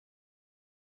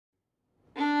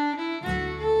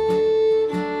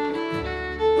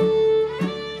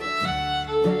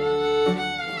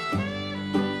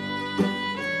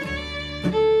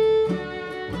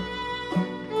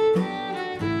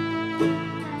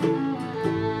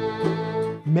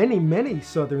many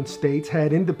southern states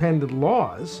had independent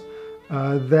laws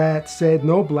that said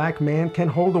no black man can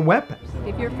hold a weapon.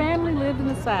 If your family lived in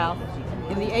the South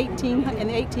in the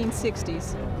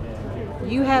 1860s,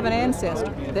 you have an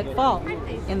ancestor that fought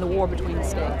in the war between the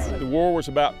states. The war was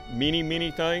about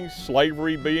many things,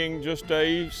 slavery being just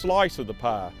a slice of the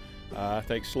pie. I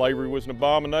think slavery was an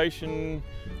abomination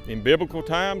in biblical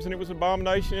times, and it was an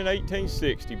abomination in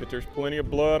 1860, but there's plenty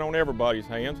of blood on everybody's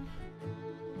hands.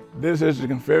 This is the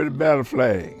Confederate battle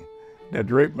flag that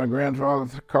draped my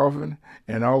grandfather's coffin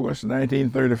in August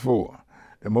 1934,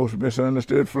 the most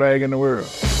misunderstood flag in the world.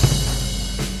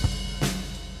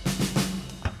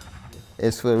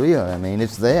 It's for real. I mean,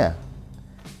 it's there.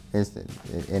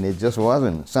 And it just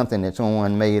wasn't something that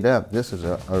someone made up. This is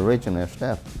original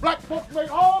stuff. Black folks made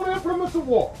all the implements of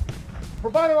war,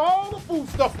 provided all the food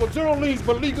stuff for General Lee's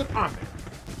beleaguered army,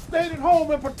 stayed at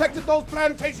home and protected those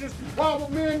plantations while the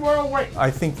men were away.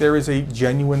 I think there is a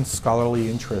genuine scholarly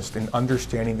interest in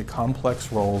understanding the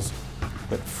complex roles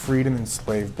that freedom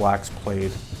enslaved blacks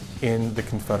played in the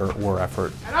Confederate war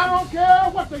effort. And I don't care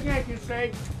what the Yankees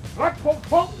say, black folks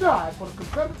won't die for the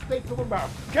Confederate States of America.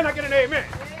 Can I get an amen?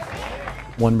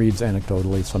 One reads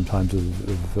anecdotally sometimes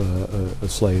of a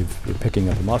slave picking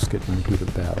up a musket in the heat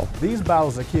of battle. These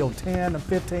battles that killed 10 and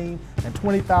 15 and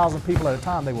 20,000 people at a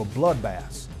time, they were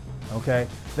bloodbaths, okay?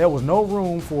 There was no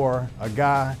room for a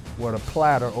guy with a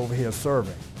platter over here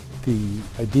serving. The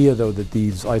idea, though, that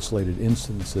these isolated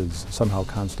instances somehow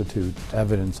constitute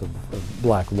evidence of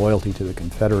black loyalty to the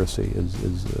Confederacy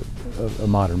is a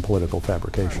modern political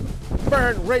fabrication.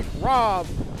 Burn, rape, rob,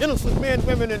 innocent men,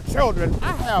 women, and children.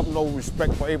 I have no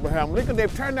respect for Abraham Lincoln.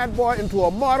 They've turned that boy into a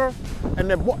martyr,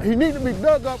 and he needs to be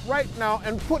dug up right now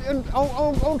and put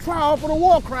on trial for the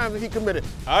war crimes that he committed.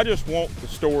 I just want the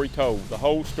story told, the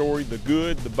whole story, the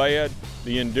good, the bad,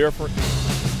 the indifferent.